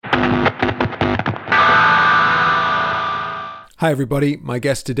Hi everybody, my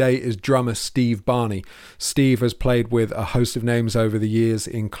guest today is drummer Steve Barney. Steve has played with a host of names over the years,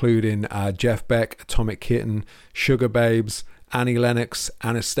 including Jeff Beck, Atomic Kitten, Sugar Babes, Annie Lennox,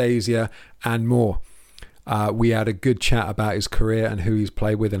 Anastasia, and more. We had a good chat about his career and who he's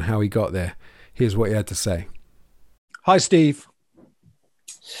played with and how he got there. Here's what he had to say. Hi Steve.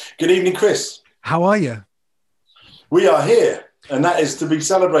 Good evening, Chris. How are you? We are here, and that is to be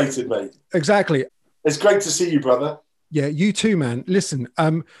celebrated, mate. Exactly. It's great to see you, brother. Yeah, you too, man. Listen,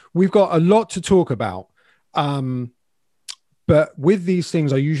 we've got a lot to talk about. But with these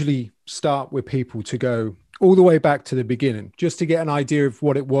things, I usually start with people to go all the way back to the beginning, just to get an idea of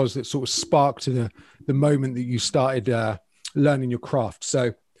what it was that sort of sparked to the moment that you started learning your craft.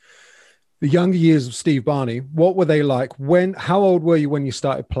 So the younger years of Steve Barney, what were they like? How old were you when you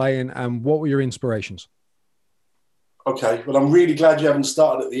started playing, and what were your inspirations? Okay, well, I'm really glad you haven't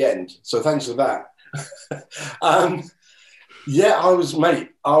started at the end. So thanks for that. Yeah, I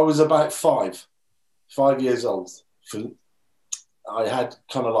was about 5 years old. I had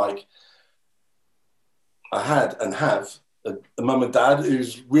and have a mum and dad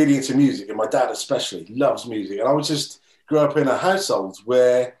who's really into music, and my dad especially loves music. And I was just grew up in a household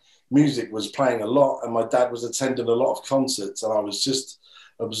where music was playing a lot, and my dad was attending a lot of concerts, and I was just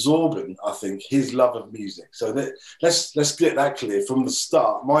absorbing, I think, his love of music. So let's get that clear from the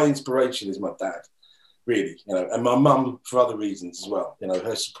start. My inspiration is my dad. Really, and my mum for other reasons as well.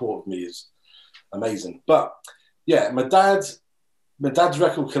 Her support of me is amazing. But yeah, my dad's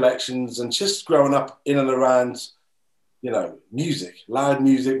record collections, and just growing up in and around, music, loud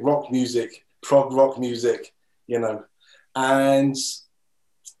music, rock music, prog rock music, and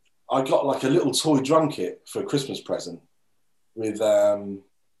I got like a little toy drum kit for a Christmas present with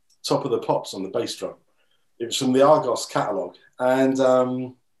Top of the Pops on the bass drum. It was from the Argos catalogue, and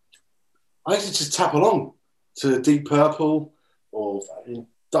I used to just tap along to Deep Purple or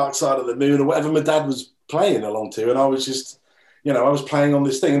Dark Side of the Moon or whatever my dad was playing along to. And I was just, I was playing on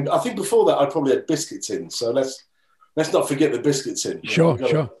this thing. And I think before that, I probably had biscuit tins. So let's not forget the biscuit tin. Sure.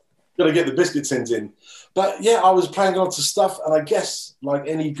 Got to get the biscuit tins in. But yeah, I was playing on to stuff. And I guess like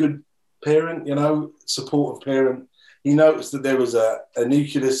any good parent, supportive parent, he noticed that there was a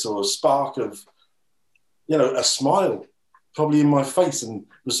nucleus or a spark of, a smile probably in my face and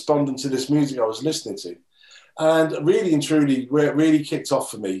responding to this music I was listening to. And really and truly, where it really kicked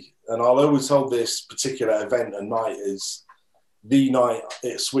off for me, and I'll always hold this particular event and night is the night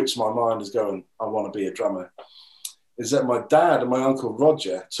it switched my mind as going, I want to be a drummer, is that my dad and my uncle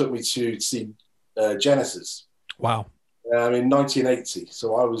Roger took me to see Genesis. Wow. In 1980.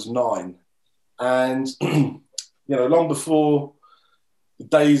 So I was 9. And, long before the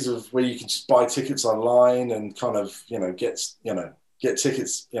days of where you can just buy tickets online and kind of, get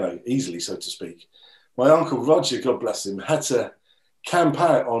tickets, easily, so to speak. My uncle Roger, God bless him, had to camp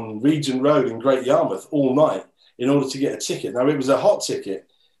out on Regent Road in Great Yarmouth all night in order to get a ticket. Now, it was a hot ticket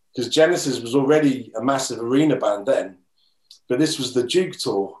because Genesis was already a massive arena band then, but this was the Duke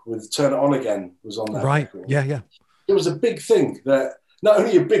tour with Turn It On Again was on that right record. Yeah It was a big thing that, not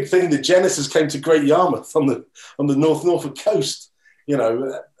only a big thing that Genesis came to Great Yarmouth on the Norfolk coast.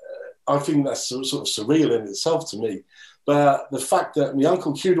 I think that's sort of surreal in itself to me. But the fact that my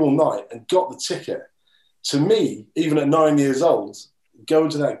uncle queued all night and got the ticket, to me, even at 9 years old, going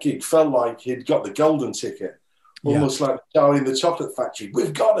to that gig felt like he'd got the golden ticket, almost like Charlie in the Chocolate Factory.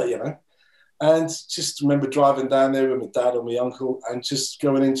 We've got it, And just remember driving down there with my dad and my uncle and just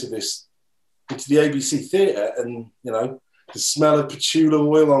going into the ABC Theatre and, the smell of patchouli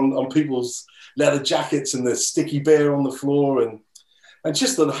oil on people's leather jackets and the sticky beer on the floor and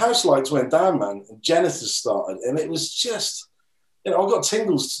just the house lights went down, man, and Genesis started. And it was just, I've got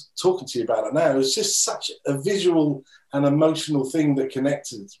tingles talking to you about it now. It was just such a visual and emotional thing that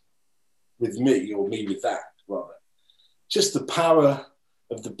connected with me, or me with that, rather. Just the power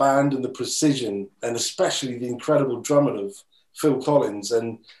of the band and the precision, and especially the incredible drumming of Phil Collins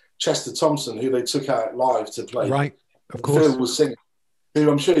and Chester Thompson, who they took out live to play. Right, of course. Phil was singing, who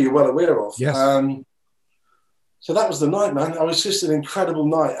I'm sure you're well aware of. Yes. So that was the night, man. It was just an incredible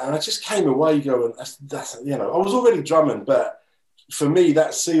night. And I just came away going, that's I was already drumming, but for me,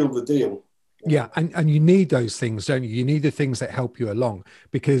 that sealed the deal. Yeah. And you need those things, don't you? You need the things that help you along,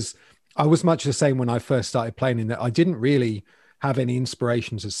 because I was much the same when I first started playing, in that I didn't really have any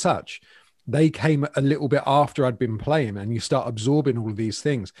inspirations as such. They came a little bit after I'd been playing, and you start absorbing all of these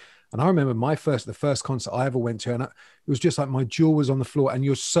things. And I remember the first concert I ever went to, and it was just like my jaw was on the floor. And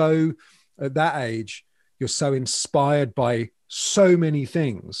you're so, at that age, you're so inspired by so many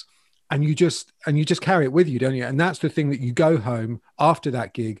things, and you just carry it with you, don't you? And that's the thing, that you go home after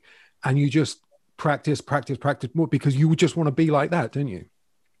that gig and you just practice more, because you would just want to be like that, don't you?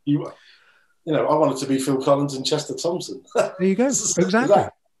 I wanted to be Phil Collins and Chester Thompson. There you go. Exactly.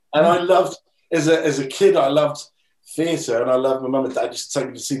 And I loved, as a kid, I loved theatre, and I loved my mum and dad used to take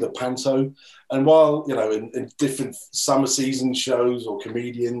me to see the panto. And while, in different summer season shows or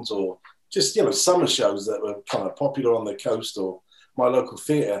comedians or just, summer shows that were kind of popular on the coast or my local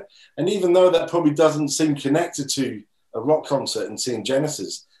theatre. And even though that probably doesn't seem connected to a rock concert and seeing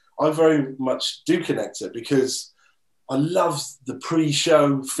Genesis, I very much do connect it, because I love the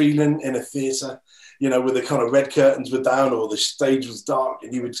pre-show feeling in a theatre, where the kind of red curtains were down or the stage was dark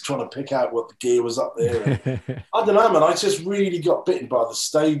and you were trying to pick out what the gear was up there. And I don't know, man, I just really got bitten by the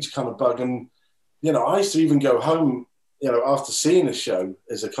stage kind of bug. And, I used to even go home, after seeing a show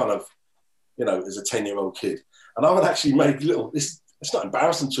as a kind of, as a 10-year-old kid. And I would actually make it's not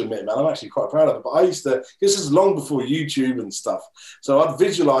embarrassing to admit, man, I'm actually quite proud of it. But I used to, this is long before YouTube and stuff. So I'd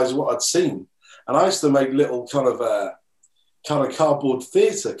visualize what I'd seen. And I used to make little kind of cardboard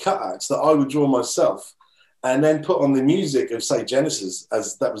theatre cutouts that I would draw myself and then put on the music of, say, Genesis,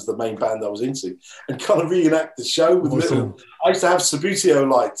 as that was the main band I was into, and kind of reenact the show with little. I used to have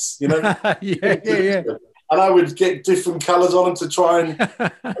Subbuteo lights, yeah. And I would get different colours on them to try and.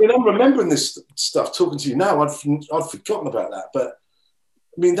 I'm remembering this stuff talking to you now. I'd forgotten about that, but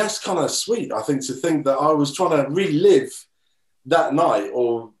I mean that's kind of sweet. I think, to think that I was trying to relive that night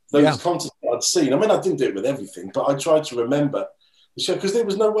or those concerts that I'd seen. I mean, I didn't do it with everything, but I tried to remember the show, because there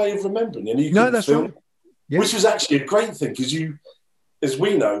was no way of remembering. And you couldn't film, right. Yeah. Which was actually a great thing, because as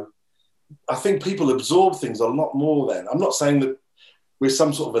we know, I think people absorb things a lot more then. I'm not saying that we're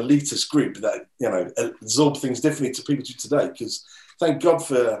some sort of elitist group that, absorb things differently to people do today, because thank God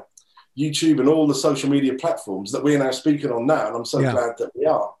for YouTube and all the social media platforms that we're now speaking on now, and I'm so glad that we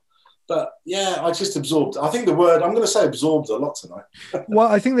are. But yeah, I just absorbed. I think the word, I'm going to say absorbed a lot tonight. Well,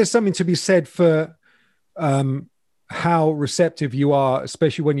 I think there's something to be said for how receptive you are,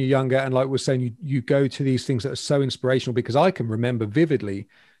 especially when you're younger. And like we're saying, you go to these things that are so inspirational, because I can remember vividly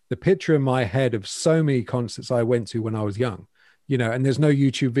the picture in my head of so many concerts I went to when I was young, and there's no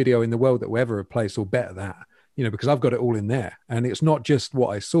YouTube video in the world that will ever replace or better that, because I've got it all in there. And it's not just what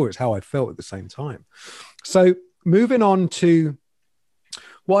I saw, it's how I felt at the same time. So moving on to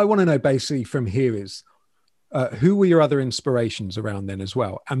what I want to know basically from here is, who were your other inspirations around then as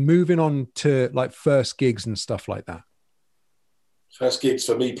well? And moving on to like first gigs and stuff like that. First gigs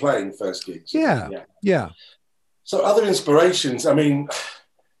for me, playing first gigs. Yeah. So other inspirations, I mean,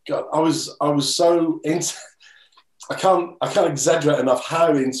 God, I was so into, I can't exaggerate enough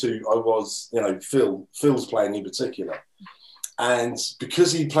how into I was, Phil's playing in particular. And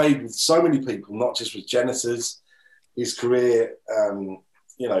because he played with so many people, not just with Genesis, his career,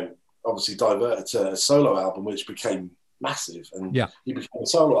 obviously diverted to a solo album, which became massive, and he became a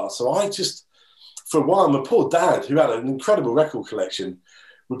solo artist. So I just, for a while, my poor dad, who had an incredible record collection,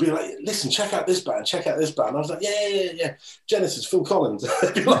 would be like, listen, check out this band. I was like, yeah, Genesis, Phil Collins.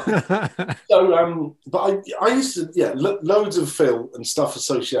 So, but I used to, loads of Phil and stuff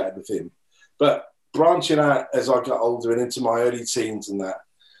associated with him. But branching out as I got older and into my early teens and that,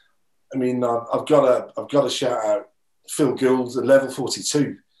 I mean, I've got to shout out Phil Gould and Level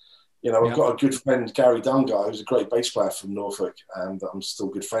 42. I've got a good friend, Gary Dungar, who's a great bass player from Norfolk, and that I'm still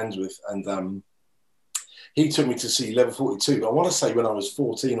good friends with. And he took me to see Level 42, I want to say when I was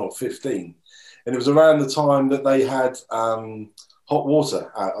 14 or 15. And it was around the time that they had Hot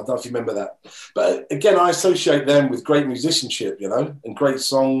Water. I don't know if you remember that. But again, I associate them with great musicianship, and great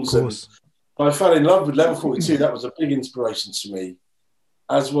songs. And I fell in love with Level 42. That was a big inspiration to me,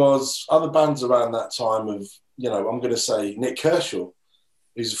 as was other bands around that time of, I'm going to say Nick Kershaw.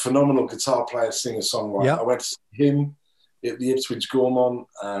 He's a phenomenal guitar player, singer, songwriter. Yep. I went to see him at the Ipswich Gormont.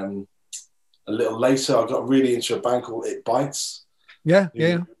 A little later, I got really into a band called It Bites. Yeah.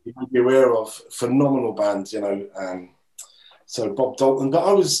 You might be aware of, phenomenal band, So Bob Dalton. But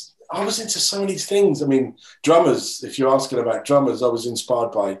I was into so many things. I mean, drummers. If you're asking about drummers, I was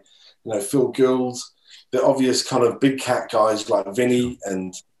inspired by, Phil Gould, the obvious kind of big cat guys like Vinny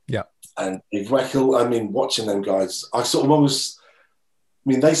and Dave Weckl. I mean, watching them guys, I sort of always. I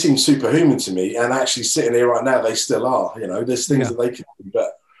mean, they seem superhuman to me, and actually sitting here right now, they still are. There's things that they can do,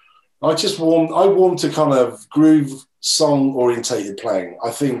 but I warmed to kind of groove song orientated playing.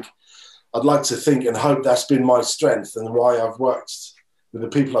 I'd like to think and hope that's been my strength, and why I've worked with the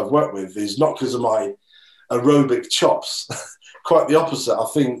people I've worked with is not because of my aerobic chops. Quite the opposite. I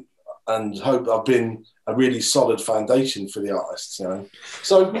think and hope I've been a really solid foundation for the artists.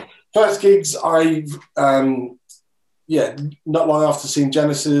 So first gigs, not long after seeing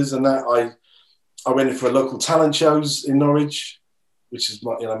Genesis and that, I went in for a local talent shows in Norwich. which is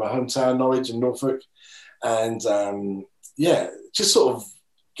my hometown, Norwich and Norfolk, and just sort of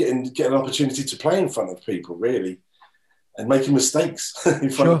getting an opportunity to play in front of people, really, and making mistakes in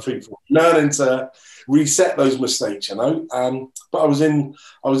front of people, learning to reset those mistakes, But I was in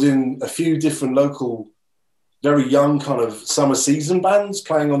a few different local, very young kind of summer season bands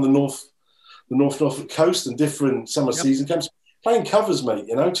playing on the North Norfolk coast and different summer season camps, playing covers, mate.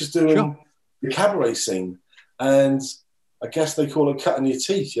 Just doing the cabaret scene, and I guess they call it cutting your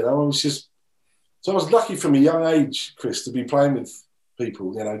teeth. I was lucky from a young age, Chris, to be playing with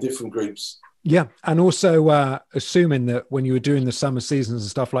people, different groups. Yeah, and also assuming that when you were doing the summer seasons and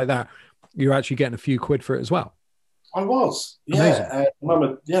stuff like that, you're actually getting a few quid for it as well. I was,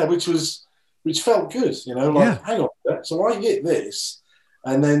 which felt good, hang on, so I hit this,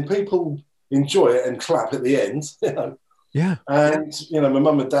 and then people enjoy it and clap at the end, Yeah. And my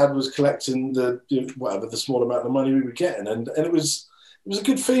mum and dad was collecting the small amount of money we were getting, and it was a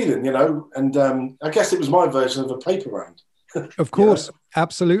good feeling, and I guess it was my version of a paper round. Of course.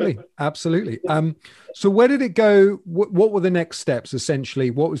 Absolutely. So where did it go? What were the next steps?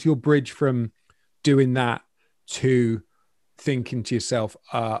 Essentially, what was your bridge from doing that to thinking to yourself,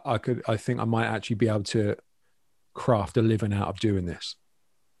 I think I might actually be able to craft a living out of doing this?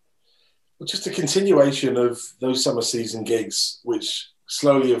 Well, just a continuation of those summer season gigs, which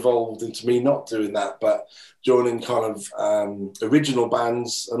slowly evolved into me not doing that, but joining kind of original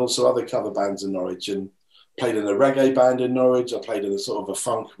bands and also other cover bands in Norwich, and played in a reggae band in Norwich. I played in a sort of a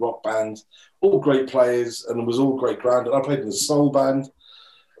funk rock band, all great players, and it was all great ground. And I played in a soul band.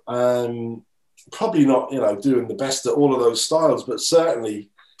 Probably not, doing the best at all of those styles, but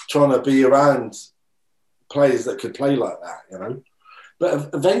certainly trying to be around players that could play like that, But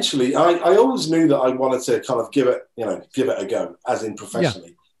eventually, I always knew that I wanted to kind of give it a go, as in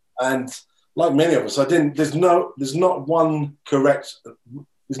professionally. Yeah. And like many of us, there's not one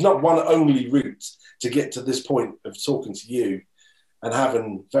only route to get to this point of talking to you and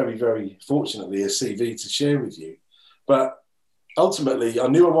having very, very fortunately a CV to share with you. But ultimately, I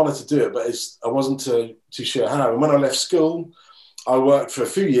knew I wanted to do it, but I wasn't too sure how. And when I left school, I worked for a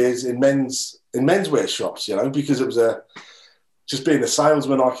few years in menswear shops, because it was just being a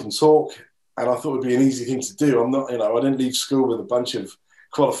salesman, I can talk, and I thought it would be an easy thing to do. I'm not, I didn't leave school with a bunch of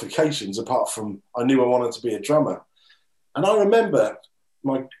qualifications apart from I knew I wanted to be a drummer. And I remember,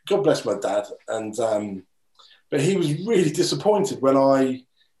 God bless my dad, and but he was really disappointed when I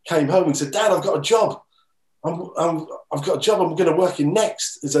came home and said, "Dad, I've got a job. I've got a job. I'm going to work in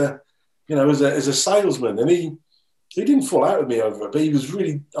Next as a salesman." And he didn't fall out with me over it, but he was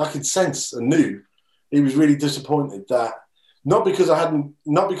really, I could sense and knew he was really disappointed that not because I'd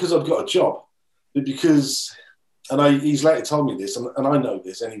got a job, but because, and he's later told me this, and I know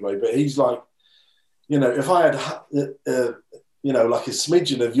this anyway, but he's like, if I had, like a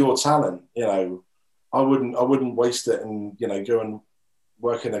smidgen of your talent, I wouldn't waste it and, go and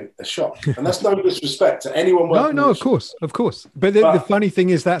work in a shop. And that's no disrespect to anyone working. No, of course. But the funny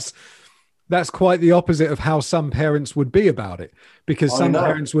thing is that's quite the opposite of how some parents would be about it, because some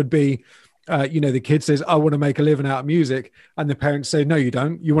parents would be, the kid says, "I want to make a living out of music," and the parents say, "No, you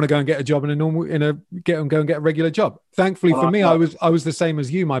don't. You want to go and get a job go and get a regular job." Thankfully for me, I was the same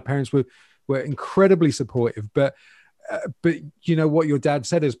as you. My parents were incredibly supportive, but what your dad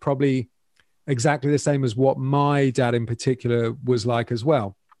said is probably exactly the same as what my dad in particular was like as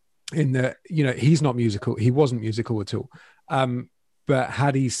well, in that, he's not musical. He wasn't musical at all. But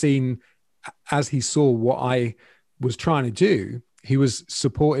had he seen, as he saw what I was trying to do, he was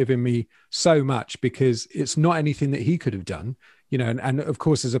supportive in me so much, because it's not anything that he could have done, and of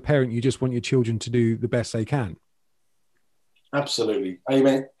course, as a parent, you just want your children to do the best they can. Absolutely.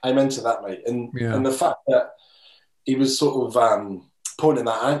 Amen to that, mate. And the fact that he was sort of pointing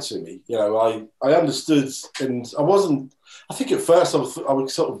that out to me, I understood, and I think at first I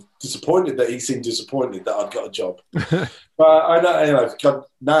was sort of disappointed that he seemed disappointed that I'd got a job. But I know,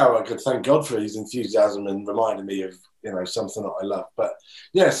 now I could thank God for his enthusiasm and reminding me of, something that I love. But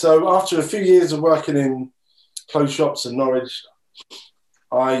yeah, so after a few years of working in clothes shops in Norwich,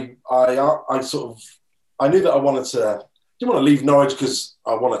 I knew that I didn't want to leave Norwich because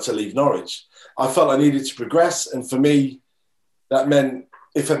I wanted to leave Norwich. I felt I needed to progress, and for me, that meant,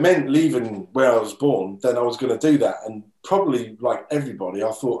 if it meant leaving where I was born, then I was going to do that. And probably like everybody,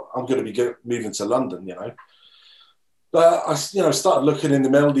 I thought I'm going to be moving to London, But I, started looking in the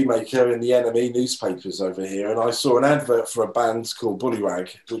Melody Maker and the NME newspapers over here, and I saw an advert for a band called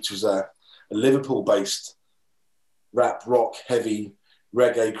Bullywag, which was a Liverpool-based rap, rock, heavy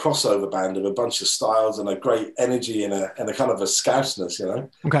reggae crossover band of a bunch of styles and a great energy and a kind of a scoutness,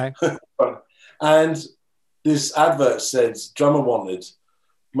 Okay. And this advert said, drummer wanted,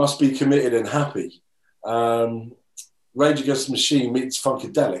 must be committed and happy. Rage Against the Machine meets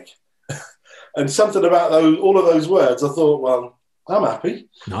Funkadelic. And something about all of those words, I thought, well, I'm happy.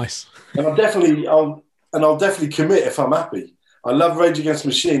 Nice. And I'll definitely commit if I'm happy. I love Rage Against the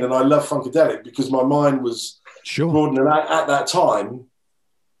Machine and I love Funkadelic because my mind was broadening at that time,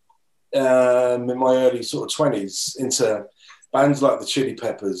 in my early sort of 20s, into bands like the Chili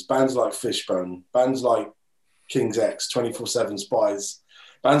Peppers, bands like Fishbone, bands like King's X, 24/7 Spies,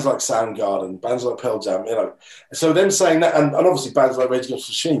 bands like Soundgarden, bands like Pearl Jam, you know. So them saying that, and obviously bands like Rage Against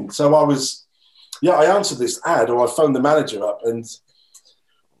the Machine. So I answered this ad, or I phoned the manager up, and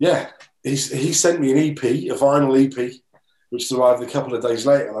he sent me an EP, a vinyl EP, which arrived a couple of days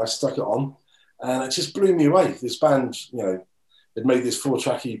later, and I stuck it on, and it just blew me away. This band, you know, had made this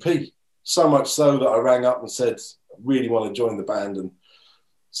 4-track EP, so much so that I rang up and said, I really want to join the band. And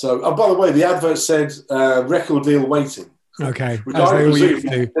so, oh, by the way, the advert said record deal waiting. Okay, which I presume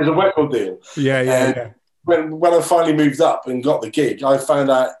there's a record deal. Yeah. When I finally moved up and got the gig, I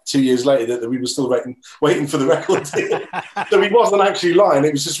found out 2 years later that we were still waiting for the record deal. So he wasn't actually lying.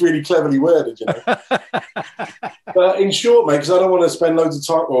 It was just really cleverly worded, you know. But in short, mate, because I don't want to spend loads of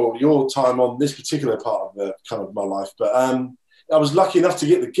time or your time on this particular part of the kind of my life, but I was lucky enough to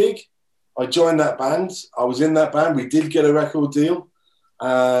get the gig. I joined that band. I was in that band. We did get a record deal.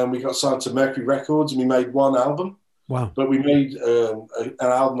 We got signed to Mercury Records and we made one album. Wow. But we made an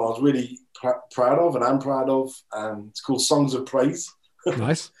album I was really proud of and I'm proud of. It's called Songs of Praise.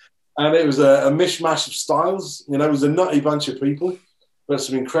 Nice. And it was a mishmash of styles. You know, it was a nutty bunch of people, but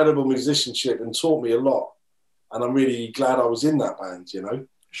some incredible musicianship and taught me a lot. And I'm really glad I was in that band, you know.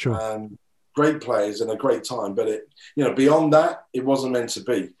 Sure. Great players and a great time. But, beyond that, it wasn't meant to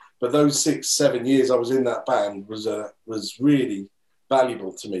be. But those 6-7 years I was in that band was really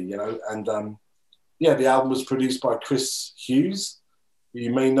valuable to me, you know. And, the album was produced by Chris Hughes, who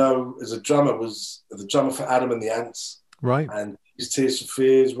you may know as a drummer, was the drummer for Adam and the Ants. Right. And his Tears for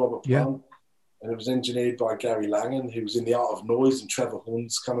Fears, Robert Plant. Yeah. And it was engineered by Gary Langan, who was in The Art of Noise and Trevor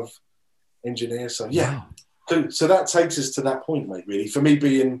Horn's kind of engineer. So, yeah. Wow. So that takes us to that point, mate, really. For me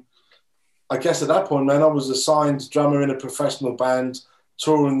being, I guess at that point, man, I was assigned drummer in a professional band,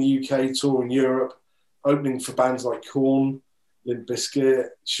 touring the UK, touring Europe, opening for bands like Korn, Limp Bizkit,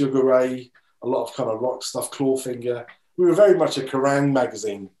 Sugar Ray, a lot of kind of rock stuff, Clawfinger. We were very much a Kerrang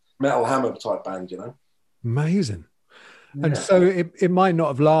magazine, Metal Hammer type band, you know. Amazing. Yeah. And so it might not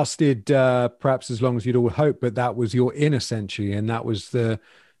have lasted perhaps as long as you'd all hoped, but that was your in essentially, and that was the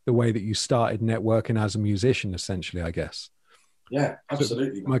way that you started networking as a musician, essentially, I guess. Yeah,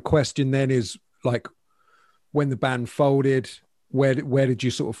 absolutely. So my question then is, like, when the band folded, where did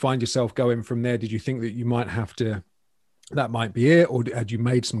you sort of find yourself going from there? Did you think that you might have to, that might be it, or had you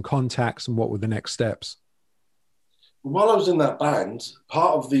made some contacts, and what were the next steps? While I was in that band,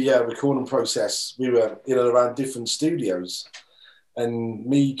 part of the recording process, we were in and around different studios, and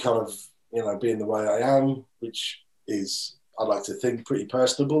me kind of, being the way I am, which is, I like to think, pretty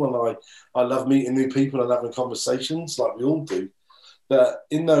personable, and I love meeting new people and having conversations like we all do. That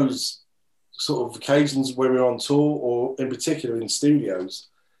in those sort of occasions where we're on tour, or in particular in studios,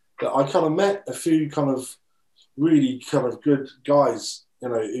 that I kind of met a few kind of really kind of good guys,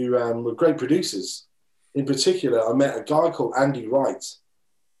 who were great producers. In particular, I met a guy called Andy Wright.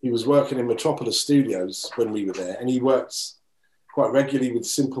 He was working in Metropolis Studios when we were there, and he works quite regularly with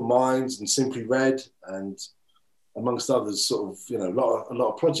Simple Minds and Simply Red, and amongst others, sort of, a lot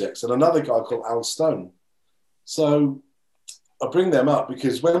of projects. And another guy called Al Stone. So I bring them up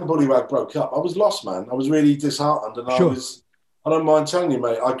because when Bullywag broke up, I was lost, man. I was really disheartened, and Sure. I don't mind telling you,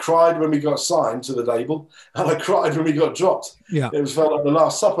 mate, I cried when we got signed to the label, and I cried when we got dropped. Yeah. It felt like the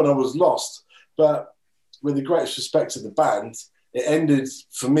Last Supper, and I was lost. But with the greatest respect to the band, it ended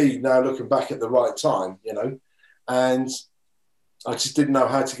for me, now looking back, at the right time, and I just didn't know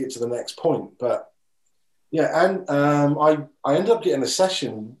how to get to the next point. But yeah, and I ended up getting a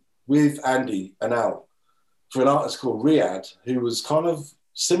session with Andy and Al for an artist called Riyadh, who was kind of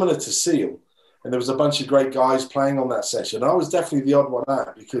similar to Seal. And there was a bunch of great guys playing on that session. I was definitely the odd one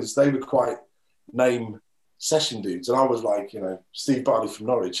out because they were quite name session dudes. And I was like, Steve Barney from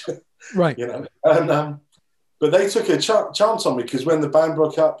Norwich, right. And, but they took a chance on me because when the band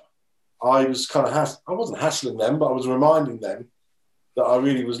broke up, I was kind of, I wasn't hassling them, but I was reminding them that I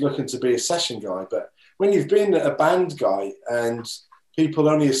really was looking to be a session guy. But when you've been a band guy and people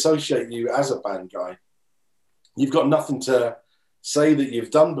only associate you as a band guy, you've got nothing to say that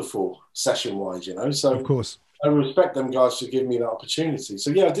you've done before session-wise, So of course, I respect them guys for giving me that opportunity.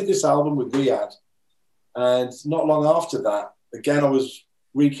 So yeah, I did this album with Riyadh, and not long after that, again, I was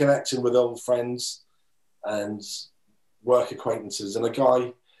reconnecting with old friends. and work acquaintances, and a guy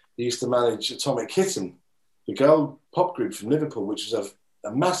who used to manage Atomic Kitten, the girl pop group from Liverpool, which was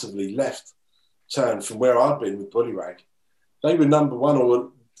a massively left turn from where I'd been with Bullyrag. They were number one, or were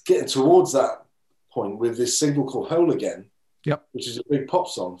getting towards that point with this single called Whole Again, yep, which is a big pop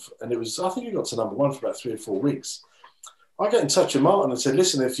song. And it was, I think it got to number one for about 3 or 4 weeks. I got in touch with Martin and said,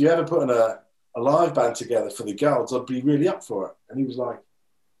 listen, if you ever put in a live band together for the girls, I'd be really up for it. And he was like,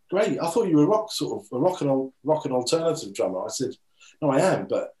 great. I thought you were a rock and alternative drummer. I said, no, I am,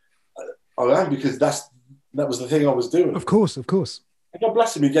 but I am because that was the thing I was doing. Of course. And God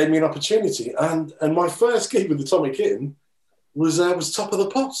bless him, he gave me an opportunity. And my first gig with the Atomic Kitten was Top of the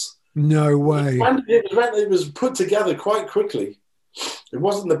Pops. No way. It was put together quite quickly. It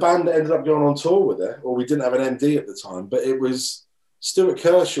wasn't the band that ended up going on tour with it, or we didn't have an MD at the time, but it was Stuart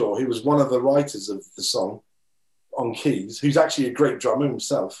Kershaw, who was one of the writers of the song, on keys, who's actually a great drummer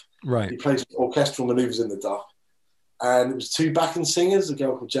himself. Right. He plays orchestral manoeuvres in the dark. And it was 2 backing singers, a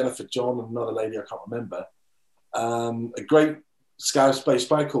girl called Jennifer John and another lady I can't remember. A great Scouse-based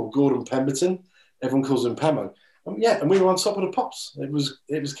band called Gordon Pemberton. Everyone calls him Pemo. And we were on Top of the Pops. It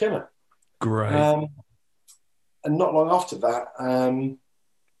was killer. Great. And not long after that,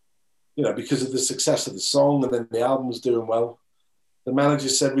 because of the success of the song and then the album was doing well, the manager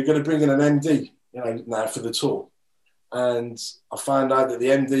said, we're going to bring in an MD, now for the tour. And I found out that the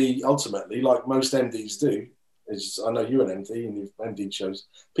MD, ultimately, like most MDs do, I know you're an MD and you've MD shows,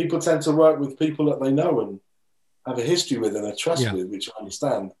 people tend to work with people that they know and have a history with and a trust with, which I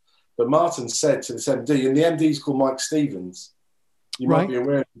understand. But Martin said to this MD, and the MD's called Mike Stevens. You might be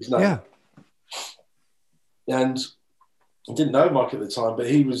aware of his name. Yeah. And I didn't know Mike at the time, but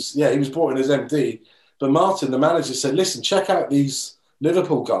he was brought in as MD. But Martin, the manager, said, listen, check out these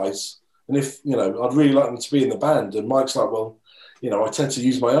Liverpool guys. And if, I'd really like them to be in the band. And Mike's like, well, I tend to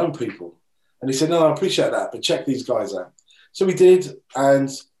use my own people. And he said, no, I appreciate that, but check these guys out. So we did. And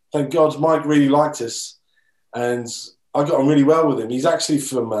thank God, Mike really liked us. And I got on really well with him. He's actually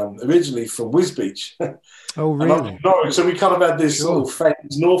originally from Wisbech. Oh, really? So we kind of had this sort of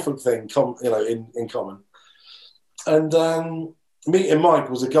Friends Norfolk thing, in common. And meeting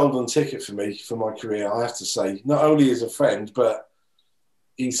Mike was a golden ticket for me for my career, I have to say. Not only as a friend, but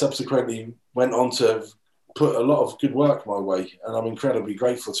he subsequently went on to put a lot of good work my way, and I'm incredibly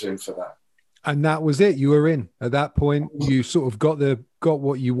grateful to him for that. And that was it. You were in at that point. You sort of got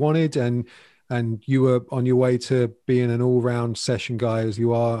what you wanted, and you were on your way to being an all-round session guy as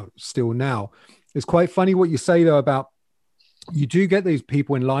you are still now. It's quite funny what you say though about you do get these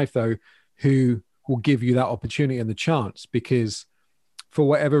people in life though who will give you that opportunity and the chance, because for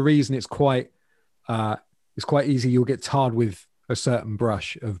whatever reason it's quite easy. You'll get tarred with a certain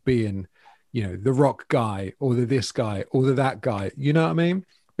brush of being, the rock guy or the this guy or the that guy. You know what I mean?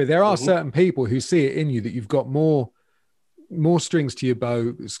 But there are certain people who see it in you that you've got more strings to your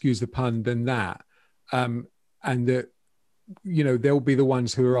bow, excuse the pun, than that. And that, they'll be the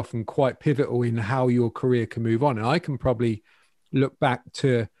ones who are often quite pivotal in how your career can move on. And I can probably look back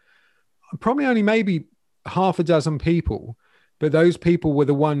to probably only maybe half a dozen people, but those people were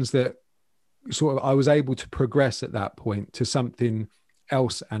the ones that sort of I was able to progress at that point to something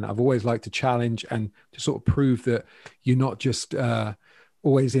else. And I've always liked to challenge and to sort of prove that you're not just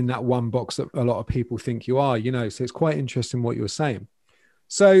always in that one box that a lot of people think you are, so it's quite interesting what you're saying.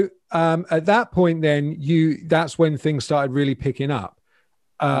 So at that point, then that's when things started really picking up.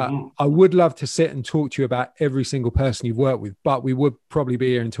 I would love to sit and talk to you about every single person you've worked with, but we would probably be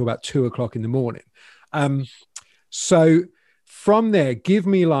here until about 2:00 in the morning. So from there, give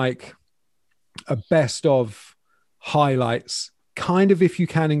me like a best of highlights, kind of, if you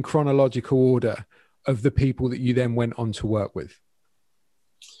can, in chronological order of the people that you then went on to work with.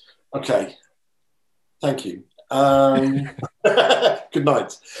 Okay. Thank you. Good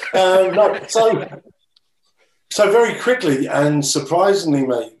night. So very quickly and surprisingly,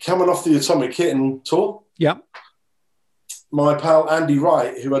 mate, coming off the Atomic Kitten tour, my pal Andy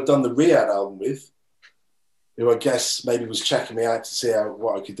Wright, who I'd done the Riyadh album with, who I guess maybe was checking me out to see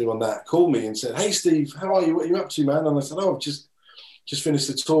what I could do on that, called me and said, "Hey Steve, how are you? What are you up to, man?" And I said, "Oh, I've just finished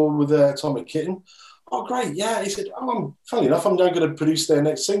the tour with Atomic Kitten." "Oh, great, yeah." He said, "Funny enough, I'm now going to produce their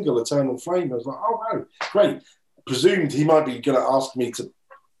next single, Eternal Flame." I was like, "Oh, wow, great." Presumed he might be going to ask me to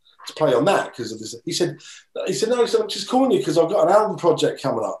play on that because of this. He said, "No," he said, "I'm just calling you because I've got an album project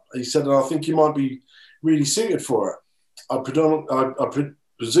coming up." He said, "And I think you might be really suited for it." I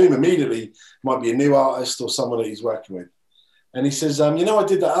presume immediately might be a new artist or someone that he's working with. And he says, I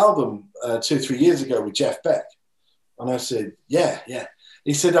did that album 2 or 3 years ago with Jeff Beck. And I said, yeah.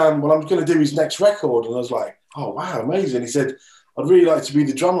 He said, well, I'm going to do his next record. And I was like, oh, wow, amazing. He said, "I'd really like to be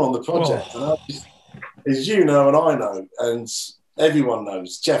the drummer on the project." And is, you know, and I know, and everyone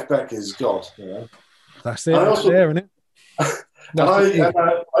knows, Jeff Beck is God. You know, That's it. That's there, isn't it?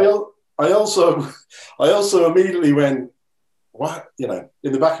 I also immediately went, what? You know,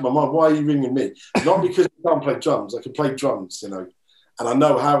 in the back of my mind, why are you ringing me? Not because I can't play drums. I can play drums, you know, and I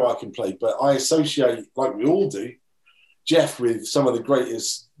know how I can play, but I associate, like we all do, Jeff with some of the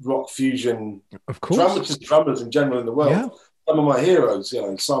greatest rock fusion drummers in general in the world. Yeah. Some of my heroes, you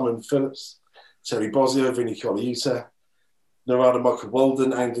know, Simon Phillips, Terry Bozzio, Vinnie Colaiuta, Narada Michael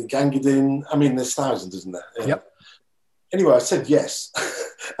Walden, Andy Gangadin. I mean, there's thousands, isn't there? Yeah. Yep. Anyway, I said yes.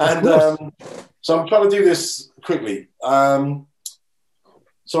 And so I'm trying to do this quickly. So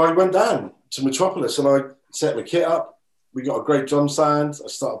I went down to Metropolis and I set my kit up. We got a great drum sound. I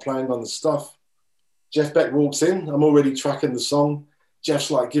started playing on the stuff. Jeff Beck walks in. I'm already tracking the song.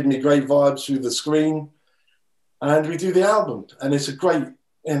 Jeff's like giving me great vibes through the screen. And we do the album. And it's a great,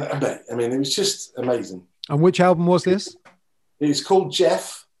 I mean, it was just amazing. And which album was this? It's called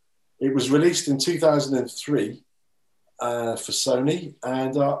Jeff. It was released in 2003 for Sony.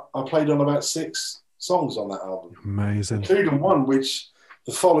 And I played on about 6 songs on that album. Amazing. Including one which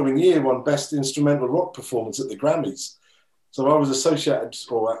the following year won Best Instrumental Rock Performance at the Grammys. So I was associated,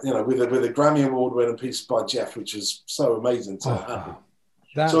 or you know, with a Grammy Award-winning piece by Jeff, which was so amazing to happen.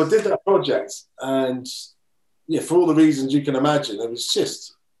 So I did that project, and yeah, for all the reasons you can imagine, it was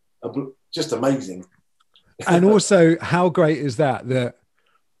just amazing. And also, how great is that?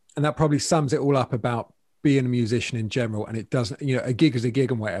 And that probably sums it all up about being a musician in general. And it doesn't, you know, a gig is a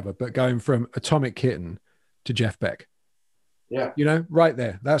gig and whatever, but going from Atomic Kitten to Jeff Beck, yeah, you know, right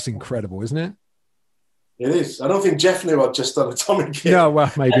there, that's incredible, isn't it? It is. I don't think Jeff knew I'd just done Atomic Kitten. No,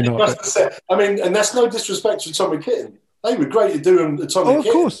 well, maybe not. I mean, and that's no disrespect to Atomic Kitten. They were great at doing Atomic Kitten.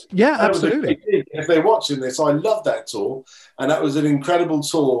 Of course. Yeah, absolutely. If they're watching this, I love that tour. And that was an incredible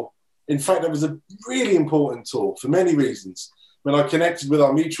tour. In fact, that was a really important tour for many reasons. When I connected with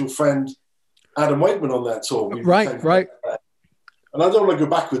our mutual friend, Adam Wakeman, on that tour. Right. And I don't want to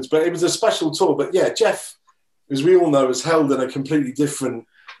go backwards, but it was a special tour. But yeah, Jeff, as we all know, is held in a completely different,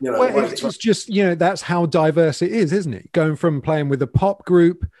 you know, well, it's just, you know, that's how diverse it is, isn't it? Going from playing with a pop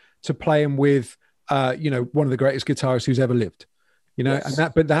group to playing with, you know, one of the greatest guitarists who's ever lived, you know, yes.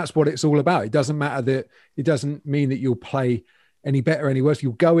 But that's what it's all about. It doesn't matter that it doesn't mean that you'll play any better, any worse.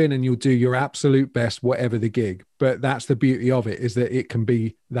 You'll go in and you'll do your absolute best, whatever the gig. But that's the beauty of it, is that it can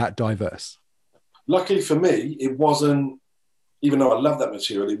be that diverse. Luckily for me, it wasn't, even though I love that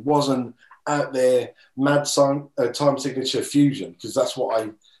material, it wasn't out there mad time signature fusion, because that's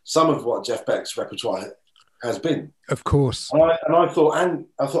some of what Jeff Beck's repertoire has been. Of course. And I thought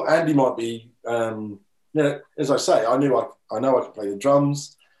Andy might be, you know, as I say, I know I could play the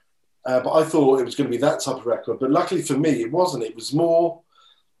drums, but I thought it was going to be that type of record. But luckily for me, it wasn't. It was more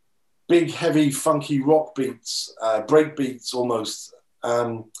big, heavy, funky rock beats, break beats, almost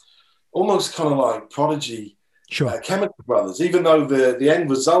kind of like Prodigy, sure. Chemical Brothers, even though the end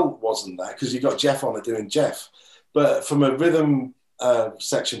result wasn't that, because you got Jeff on it doing Jeff. But from a rhythm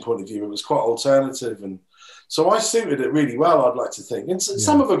section point of view, it was quite alternative. And so I suited it really well, I'd like to think. And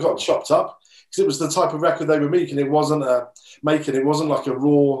some of it got chopped up because it was the type of record they were making. It wasn't like a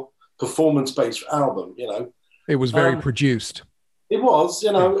raw performance-based album, you know. It was very produced. It was,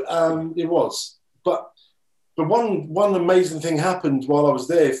 you know, it was. But one amazing thing happened while I was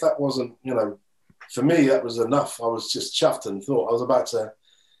there. If that wasn't, you know, for me, that was enough. I was just chuffed and thought I was about to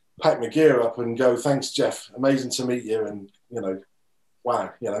pack my gear up and go, thanks, Jeff. Amazing to meet you. And, you know,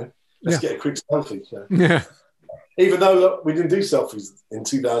 wow, you know, let's get a quick selfie. So. Yeah. Even though, look, we didn't do selfies in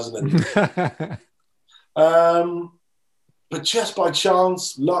 2000. But just by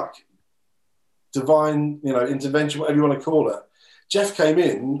chance, luck, divine, you know, intervention, whatever you want to call it, Jeff came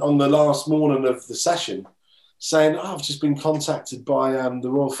in on the last morning of the session saying, I've just been contacted by the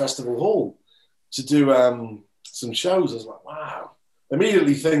Royal Festival Hall to do some shows. I was like, wow.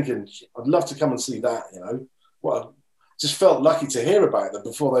 Immediately thinking, I'd love to come and see that, you know. Just felt lucky to hear about them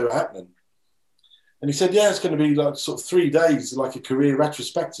before they were happening. And he said, yeah, it's going to be like sort of 3 days, like a career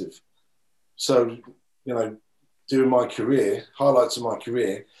retrospective. So, you know, doing my career, highlights of my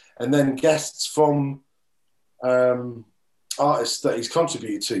career, and then guests from artists that he's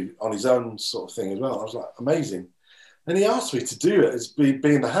contributed to on his own sort of thing as well. I was like, amazing. And he asked me to do it as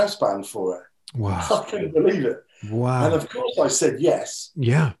being the house band for it. Wow. I couldn't believe it. Wow. And of course I said yes.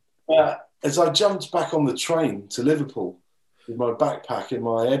 Yeah. As I jumped back on the train to Liverpool with my backpack and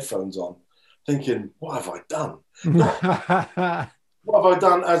my headphones on, thinking, what have I done? What have I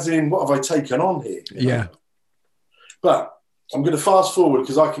done as in, what have I taken on here? You know? Yeah. But I'm going to fast forward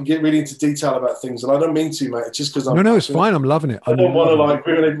because I can get really into detail about things, and I don't mean to, mate. It's just because I'm... No, it's fine. I'm loving it. I don't want to like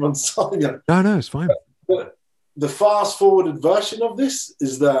ruin everyone's time. You know? No, it's fine. the fast forwarded version of this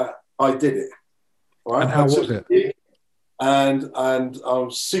is that I did it. Right? And how was it? And I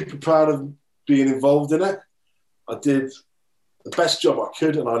was super proud of being involved in it. I did the best job I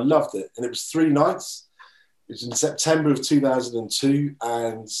could, and I loved it. And it was 3 nights. It was in September of 2002,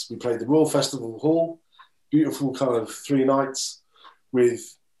 and we played the Royal Festival Hall. Beautiful kind of 3 nights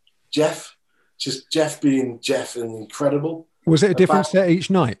with Jeff. Just Jeff being Jeff and incredible. Was it a different set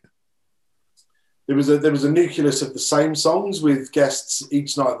each night? There was a nucleus of the same songs with guests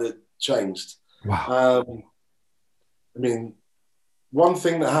each night that changed. Wow. I mean, one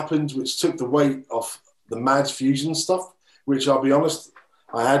thing that happened which took the weight off the Mad Fusion stuff, which I'll be honest,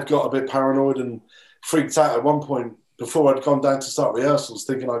 I had got a bit paranoid and freaked out at one point before I'd gone down to start rehearsals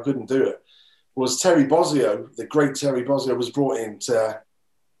thinking I couldn't do it, was Terry Bozzio, the great Terry Bozzio, was brought in to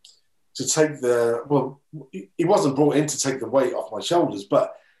take he wasn't brought in to take the weight off my shoulders,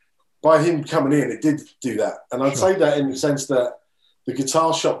 but by him coming in, it did do that. And I'd say that in the sense that the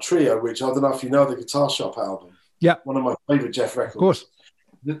Guitar Shop Trio, which I don't know if you know the Guitar Shop album, one of my favourite Jeff records. Of course.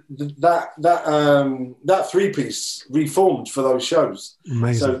 That 3-piece reformed for those shows.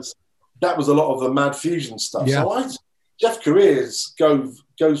 Amazing. So that was a lot of the Mad Fusion stuff. Yeah. So Jeff careers goes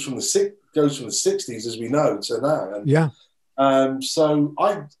from the 60s, as we know, to now. And, so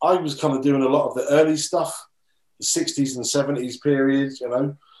I was kind of doing a lot of the early stuff, the 60s and 70s period, you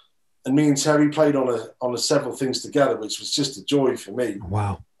know. And me and Terry played on several things together, which was just a joy for me.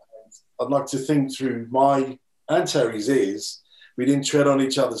 Wow. I'd like to think through my and Terry's ears, we didn't tread on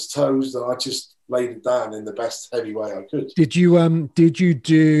each other's toes, and I just laid it down in the best heavy way I could. Did you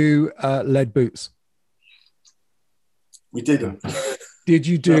do Lead Boots? We didn't. Did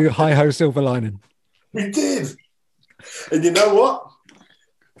you do Hi Ho Silver Lining? We did. And you know what?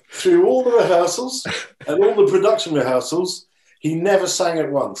 Through all the rehearsals and all the production rehearsals, he never sang it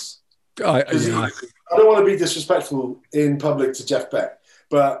once. I don't want to be disrespectful in public to Jeff Beck,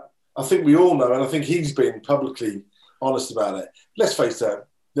 but I think we all know, and I think he's been publicly honest about it. Let's face it,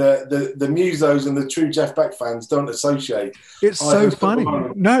 the musos and the true Jeff Beck fans don't associate. It's so funny.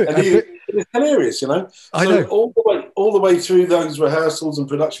 No, it's hilarious, you know. I know. All the way through those rehearsals and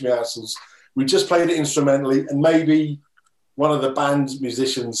production rehearsals, we just played it instrumentally, and maybe one of the band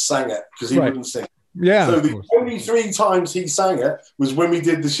musicians sang it because he wouldn't sing. Yeah. So the only 3 times he sang it was when we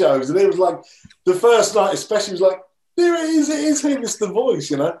did the shows, and it was like the first night, especially, was like, there it is him, it's the voice,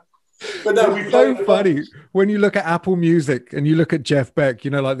 you know. But no, it's so funny when you look at Apple Music and you look at Jeff Beck.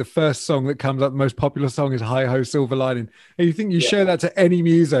 You know, like the first song that comes up, the most popular song is "Hi Ho Silver Lining," and you think you show that to any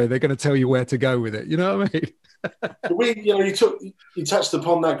muso, they're going to tell you where to go with it. You know what I mean? You touched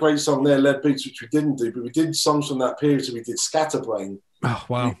upon that great song there, "Lead Boots," which we didn't do, but we did songs from that period. So we did "Scatterbrain." Oh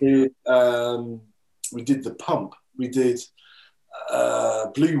wow! We did "The Pump." We did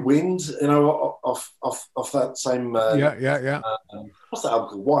 "Blue Wind." You know, off that same. What's that album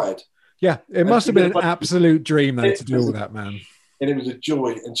called? Wired. Yeah, it must have been an absolute dream though to do all that, man. And it was a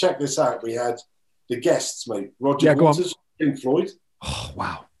joy. And check this out: we had the guests, mate. Roger Waters, Pink Floyd. Oh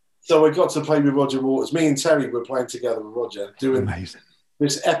wow! So we got to play with Roger Waters. Me and Terry were playing together with Roger, doing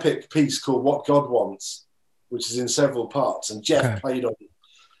this epic piece called "What God Wants," which is in several parts. And Jeff played on it,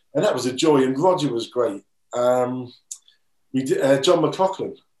 and that was a joy. And Roger was great. We did John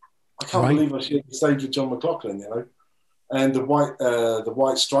McLaughlin. I can't believe I shared the stage with John McLaughlin, you know. And the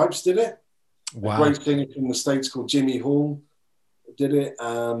White Stripes did it. Wow. A great singer from the States called Jimmy Hall did it.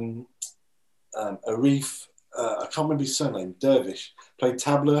 Arif, I can't remember his surname, Dervish, played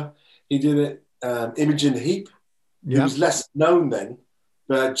tabla. He did it. Imogen Heap, who was less known then,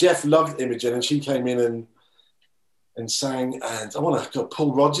 but Jeff loved Imogen, and she came in and sang. And I want to got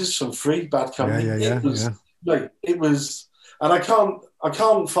Paul Rogers from Free, Bad Company. It was, and I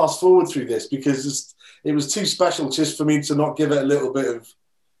can't fast forward through this because it was too special just for me to not give it a little bit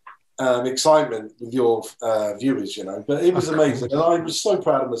of excitement with your viewers, you know. But it was amazing, and I was so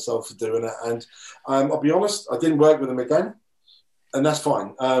proud of myself for doing it. And I'll be honest, I didn't work with him again, and that's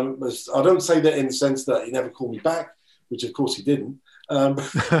fine. I don't say that in the sense that he never called me back, which of course he didn't. But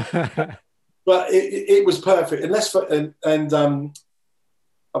it was perfect, and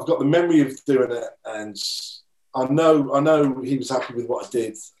I've got the memory of doing it, and I know he was happy with what I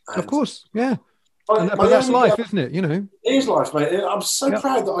did. Of course, yeah. But that's life, isn't it? You know, it is life, mate. I'm so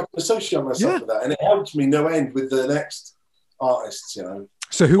proud that I can associate myself with that, and it helped me no end with the next artists. You know.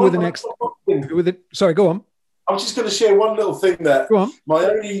 So who were the next? Sorry, go on. I was just going to share one little thing that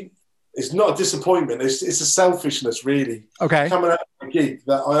it's not a disappointment. It's a selfishness, really. Okay. Coming out of a gig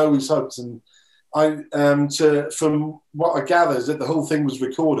that I always hoped, and from what I gather is that the whole thing was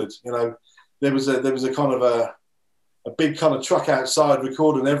recorded. You know, there was a kind of a big kind of truck outside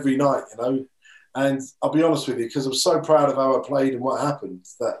recording every night. You know. And I'll be honest with you, because I'm so proud of how I played and what happened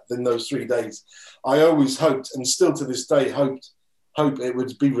that in those 3 days, I always hoped, and still to this day hope it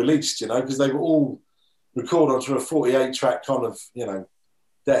would be released, you know, because they were all recorded onto a 48 track kind of, you know,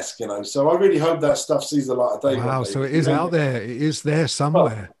 desk, you know. So I really hope that stuff sees the light of day. Wow. So it is out there. It is there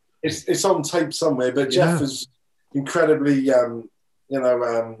somewhere. Well, it's on tape somewhere, but Jeff is incredibly,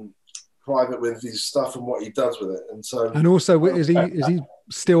 private with his stuff and what he does with it. And so, and also, is he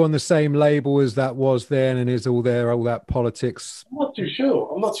still on the same label as that was then? And is all that politics? I'm not too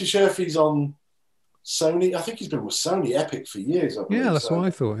sure. I'm not too sure if he's on Sony. I think he's been with Sony Epic for years. Yeah, that's what I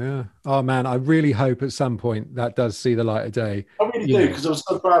thought. Yeah. Oh man, I really hope at some point that does see the light of day. I really do, because I was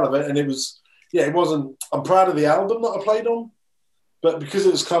so proud of it, and it wasn't. I'm proud of the album that I played on, but because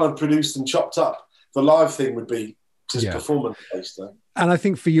it was kind of produced and chopped up, the live thing would be just performance based. And I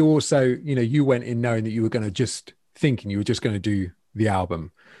think for you also, you know, you went in knowing that you were going to thinking you were just going to do the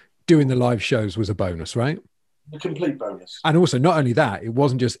album. Doing the live shows was a bonus, right? A complete bonus. And also, not only that, it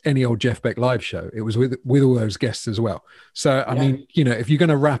wasn't just any old Jeff Beck live show. It was with all those guests as well. So, I mean, you know, if you're going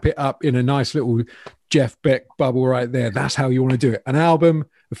to wrap it up in a nice little Jeff Beck bubble right there, that's how you want to do it. An album,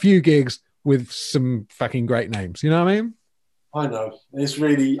 a few gigs with some fucking great names. You know what I mean? I know. It's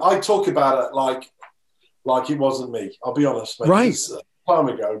really, I talk about it like it wasn't me. I'll be honest, mate. Right. It's a time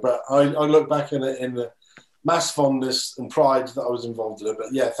ago, but I look back in it in the mass fondness and pride that I was involved in it. But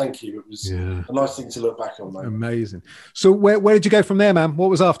yeah, thank you. It was a nice thing to look back on, mate. Amazing. So where did you go from there, man?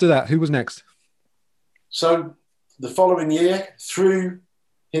 What was after that? Who was next? So the following year, through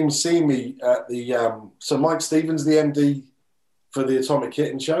him seeing me at the so Mike Stevens, the MD for the Atomic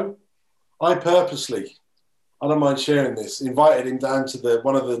Kitten show, I purposely, I don't mind sharing this, invited him down to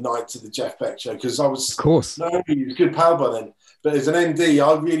one of the nights of the Jeff Beck show, because I was, of course, no, he was a good pal by then, but as an MD,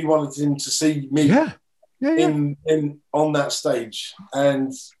 I really wanted him to see me in on that stage.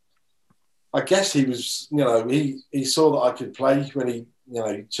 And I guess he was, you know, he saw that I could play when he, you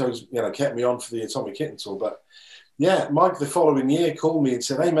know, he chose, you know, kept me on for the Atomic Kitten tour. But yeah, Mike the following year called me and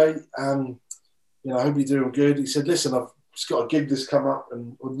said, "Hey mate, you know, I hope you're doing good." He said, "Listen, I've just got a gig that's come up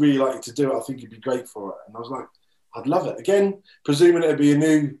and would really like you to do it. I think you'd be great for it." And I was like, "I'd love it." Again, presuming it'd be a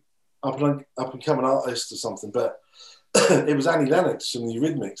new up and coming artist or something, but it was Annie Lennox from the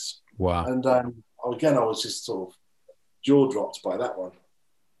Eurythmics. Wow. And again, I was just sort of jaw dropped by that one.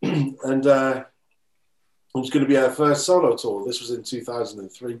 And it was going to be her first solo tour. This was in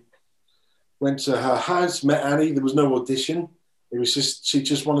 2003. Went to her house, met Annie. There was no audition. It was just, she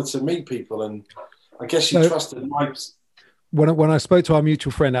just wanted to meet people. And I guess she trusted Mike's. When I spoke to our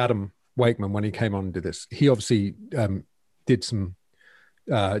mutual friend, Adam Wakeman, when he came on and did this, he obviously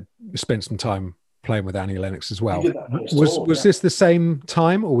spent some time playing with Annie Lennox as well. Was this the same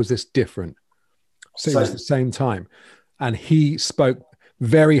time or was this different? So it was the same time. And he spoke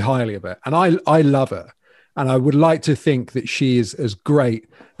very highly of it. And I love her. And I would like to think that she is as great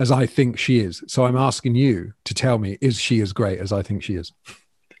as I think she is. So I'm asking you to tell me, is she as great as I think she is?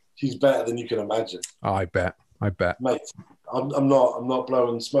 She's better than you can imagine. Oh, I bet. Mate, I'm not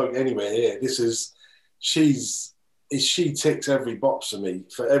blowing smoke anywhere here. She ticks every box for me,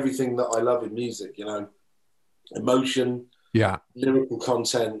 for everything that I love in music, you know, emotion, lyrical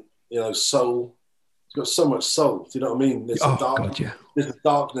content, you know, soul. It's got so much soul. Do you know what I mean? There's there's a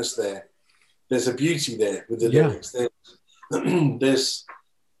darkness there. There's a beauty there with the lyrics. There's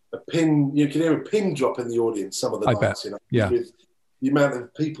a pin. You can hear a pin drop in the audience some of the nights, you know, with the amount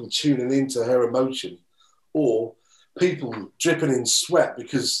of people tuning into her emotion, or people dripping in sweat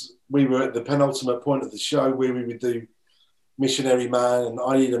because we were at the penultimate point of the show where we would do Missionary Man and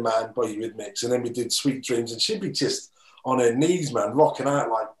I Need a Man by Eurythmics, and then we did Sweet Dreams, and she'd be just on her knees, man, rocking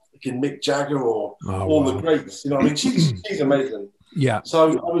out like Mick Jagger or the greats. You know what I mean? She's amazing. Yeah.